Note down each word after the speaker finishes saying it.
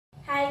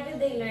Hi, good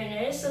day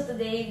learners. So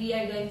today we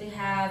are going to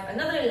have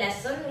another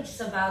lesson which is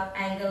about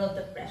angle of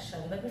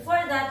depression. But before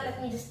that, let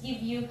me just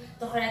give you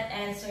the correct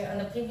answer on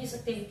the previous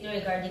activity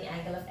regarding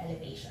angle of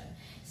elevation.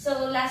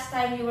 So last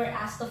time you were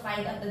asked to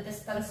find out the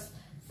distance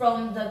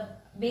from the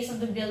base of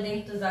the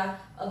building to the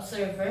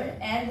observer,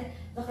 and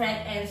the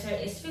correct answer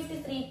is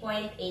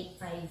 53.85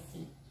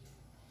 feet.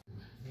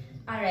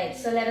 Alright,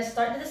 so let us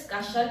start the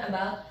discussion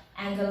about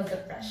angle of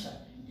depression.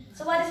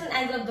 So what is an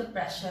angle of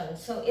depression?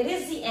 So it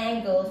is the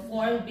angle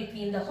formed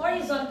between the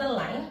horizontal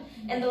line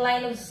and the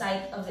line of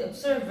sight of the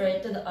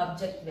observer to the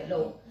object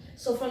below.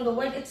 So from the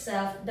word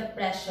itself,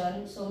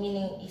 depression, so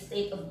meaning a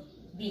state of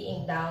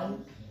being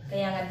down.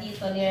 Kaya nga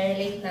dito,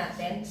 nire-relate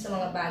natin sa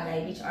mga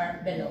bagay which are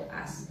below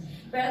us.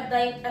 Pero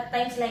at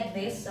times like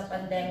this, sa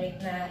pandemic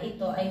na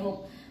ito, I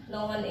hope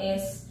no one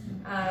is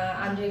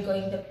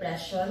undergoing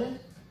depression.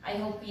 I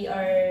hope we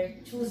are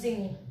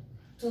choosing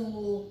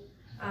to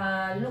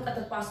look at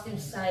the positive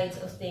sides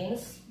of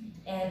things,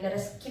 and let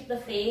us keep the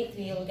faith.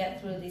 We will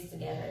get through this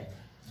together.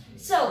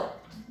 So,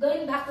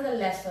 going back to the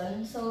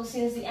lesson, so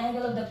since the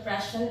angle of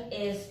depression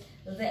is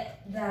the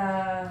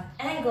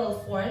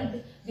angle formed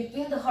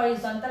between the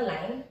horizontal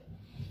line,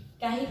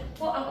 kahit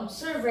po ang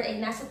observer ay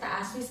nasa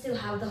taas, we still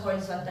have the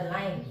horizontal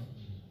line.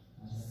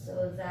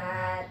 So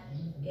that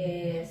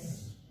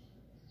is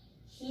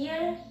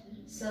here.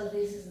 So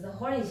this is the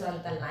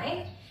horizontal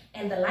line,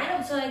 and the line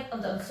of sight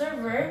of the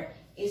observer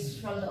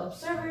is from the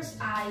observer's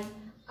eye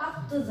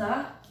up to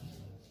the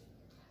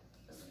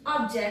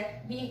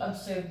object being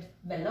observed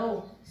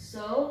below.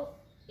 So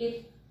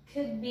it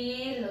could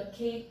be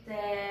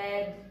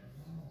located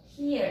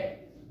here.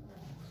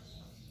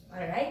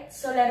 Alright,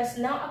 so let us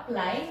now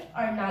apply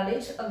our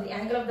knowledge of the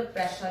angle of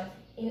depression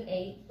in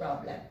a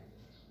problem.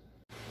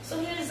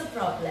 So here is the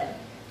problem.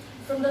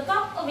 From the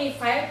top of a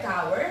fire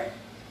tower,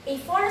 a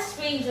forest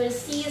ranger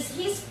sees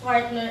his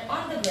partner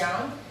on the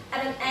ground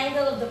at an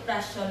angle of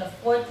depression of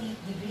 40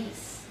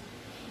 degrees.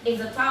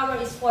 If the tower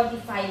is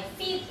 45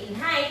 feet in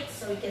height,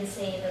 so we can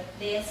say that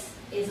this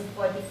is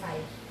 45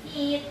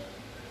 feet.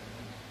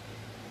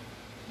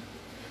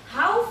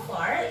 How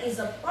far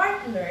is the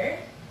partner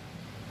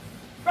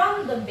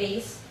from the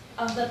base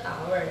of the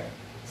tower?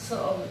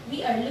 So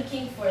we are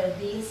looking for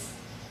this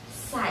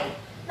side.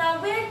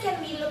 Now, where can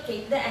we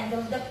locate the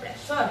angle of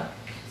depression?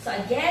 So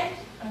again,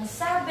 ang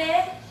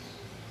sabi,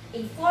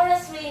 a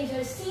forest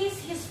ranger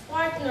sees his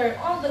partner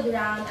on the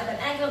ground at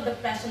an angle of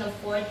depression of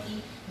 40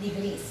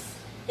 degrees.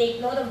 Take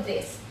note of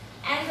this.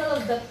 Angle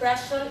of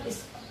depression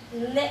is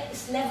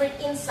never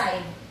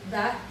inside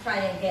the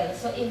triangle.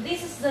 So if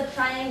this is the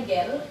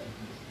triangle,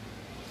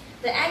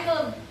 the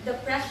angle of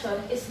depression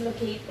is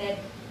located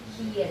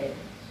here.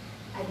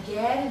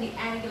 Again, the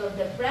angle of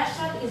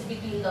depression is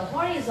between the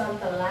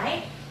horizontal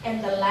line and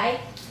the line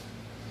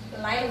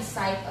of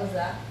sight of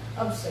the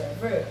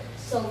observer.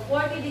 So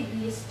 40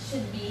 degrees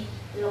should be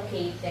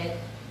located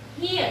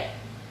here.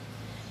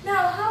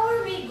 Now, how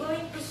are we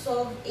going to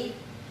solve a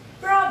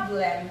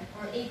problem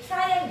or a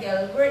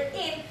triangle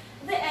wherein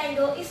the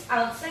angle is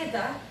outside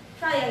the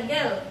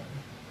triangle?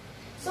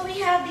 So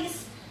we have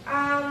this,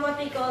 what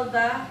we call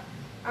the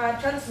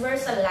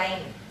transversal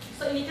line.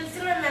 So you can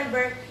still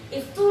remember,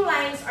 if two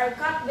lines are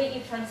cut by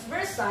a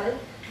transversal,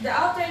 the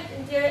alternate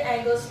interior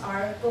angles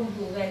are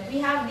congruent.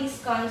 We have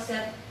this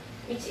concept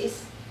which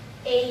is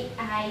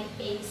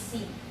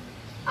AIAC.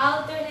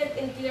 Alternate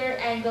interior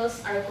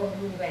angles are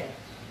congruent.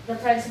 The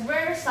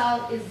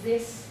transversal is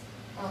this.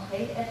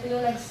 Okay? Ito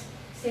yung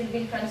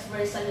nagsilbing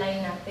transversal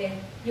line natin.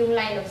 Yung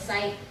line of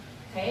sight.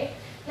 Okay?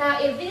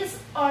 Now, if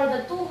these are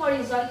the two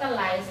horizontal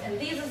lines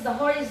and this is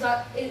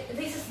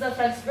the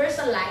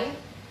transversal line,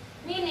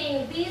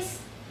 meaning these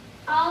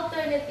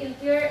alternate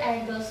interior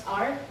angles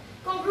are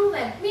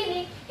congruent.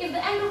 Meaning, if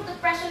the angle of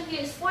depression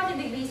here is 40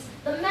 degrees,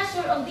 the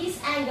measure of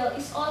this angle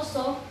is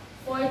also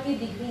 40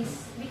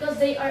 degrees because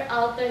they are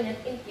alternate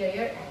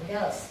interior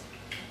angles.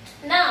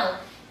 Now,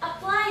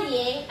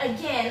 applying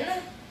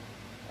again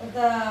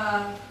the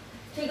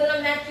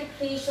trigonometric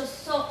ratio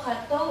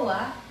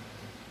soh-cah-toa,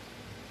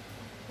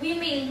 we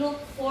may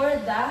look for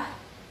the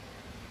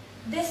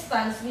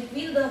distance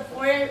between the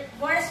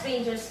forest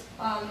ranger's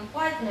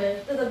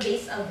partner to the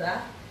base of the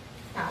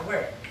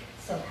tower.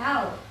 So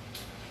how?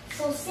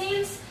 So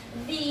since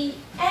the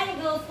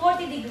angle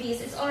 40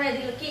 degrees is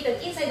already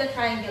located inside the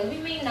triangle, we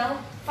may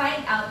now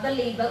find out the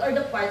label or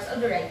the parts of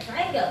the right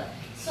triangle.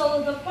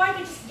 So the part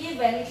which is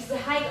given, which is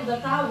the height of the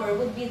tower,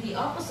 would be the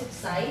opposite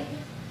side.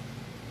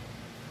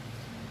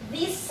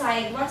 This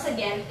side, once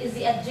again, is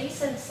the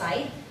adjacent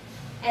side.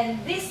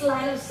 And this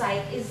line of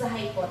sight is the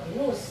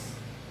hypotenuse.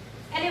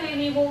 Anyway,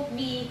 we won't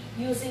be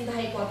using the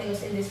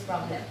hypotenuse in this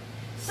problem.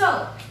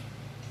 So,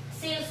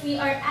 since we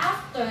are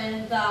after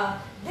the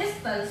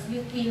distance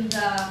between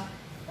the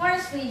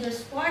forest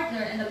ranger's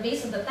partner and the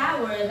base of the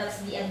tower, that's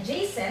the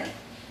adjacent,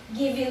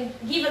 given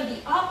the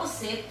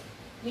opposite,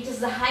 which is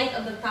the height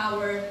of the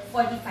tower,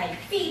 45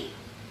 feet,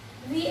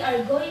 we are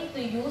going to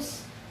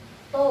use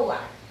TOA.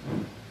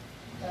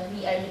 So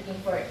we are looking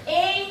for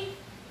A,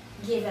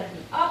 given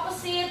the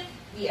opposite,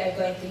 we are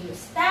going to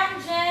use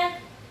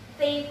tangent,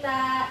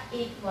 theta,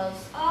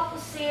 equals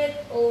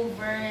opposite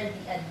over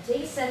the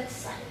adjacent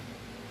side.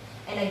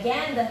 And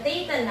again, the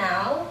theta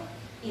now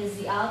is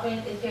the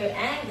alternate interior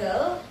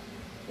angle,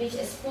 which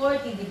is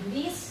 40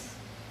 degrees,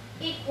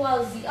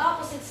 equals the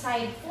opposite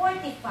side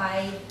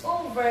 45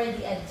 over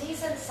the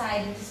adjacent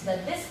side, which is the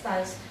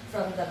distance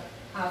from the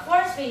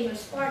force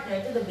ranger's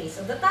partner to the base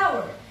of the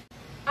tower.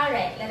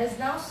 Alright, let us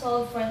now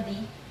solve for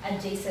the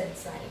adjacent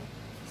side.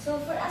 So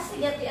for us to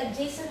get the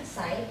adjacent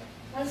side,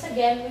 once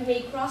again, we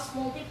may cross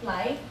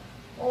multiply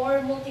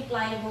or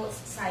multiply both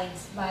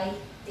sides by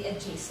the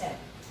adjacent.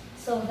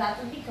 So that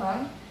would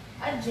become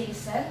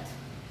adjacent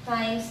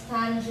times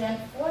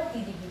tangent 40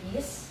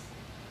 degrees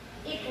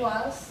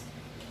equals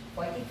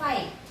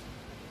 45.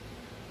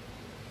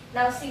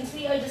 Now, since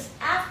we are just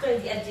after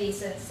the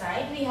adjacent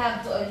side, we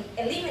have to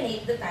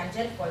eliminate the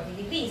tangent 40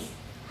 degrees.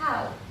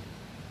 How?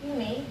 We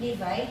may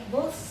divide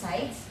both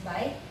sides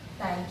by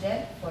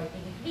tangent 40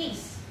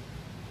 degrees.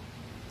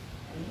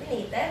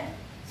 Eliminated.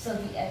 So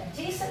the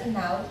adjacent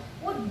now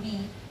would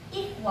be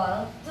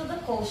equal to the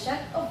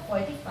quotient of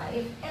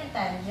 45 and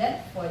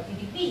tangent 40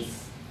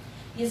 degrees.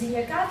 Using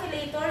your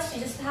calculators,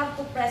 you just have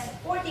to press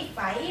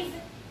 45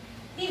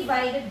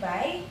 divided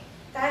by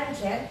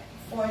tangent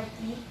 40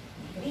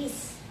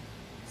 degrees.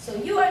 So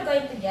you are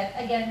going to get,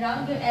 again,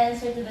 round your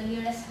answer to the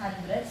nearest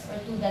hundreds or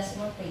 2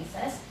 decimal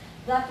places.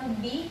 That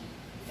would be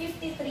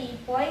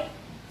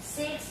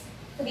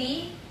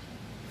 53.63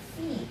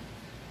 feet.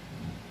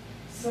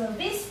 So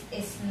this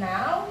is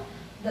now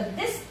the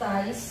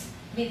distance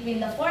between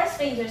the force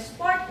ranger's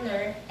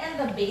partner and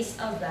the base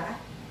of the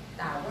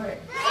tower.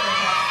 So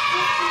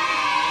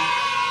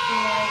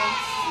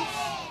that's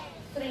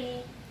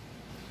 53.63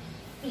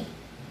 feet.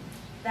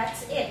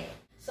 That's it.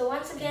 So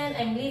once again,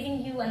 I'm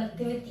leaving you an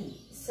activity.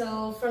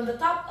 So from the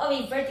top of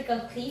a vertical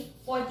cliff,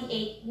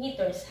 48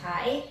 meters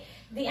high,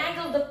 the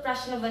angle of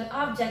depression of an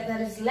object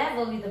that is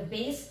level with the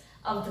base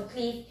of the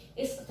cliff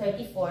is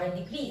 34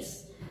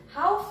 degrees.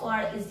 How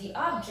far is the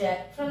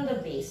object from the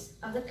base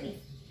of the cliff?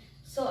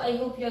 So I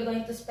hope you're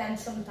going to spend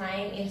some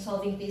time in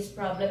solving this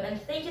problem. And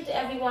thank you to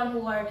everyone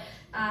who are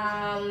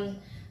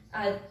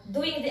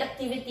doing the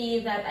activity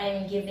that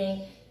I'm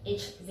giving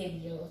each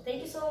video.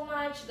 Thank you so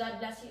much. God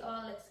bless you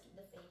all. Let's